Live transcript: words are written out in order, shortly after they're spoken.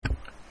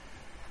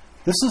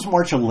This is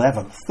March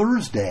 11th,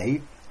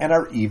 Thursday, and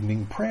our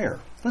evening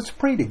prayer. Let's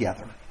pray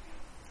together.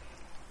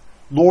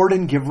 Lord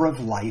and giver of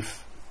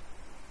life,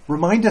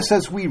 remind us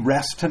as we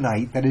rest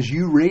tonight that as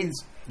you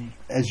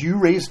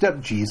raised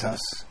up Jesus,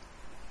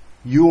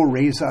 you will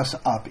raise us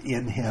up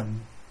in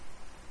him.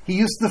 He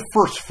is the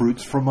first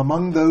fruits from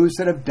among those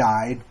that have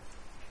died,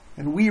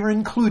 and we are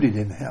included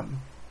in him.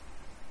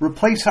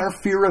 Replace our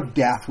fear of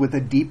death with a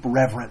deep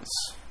reverence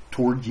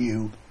toward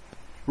you.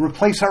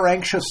 Replace our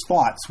anxious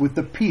thoughts with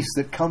the peace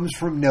that comes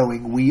from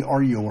knowing we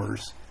are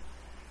yours.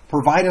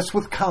 Provide us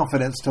with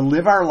confidence to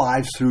live our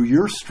lives through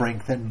your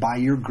strength and by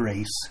your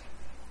grace.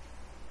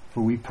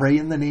 For we pray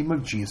in the name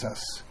of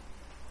Jesus.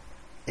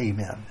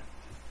 Amen.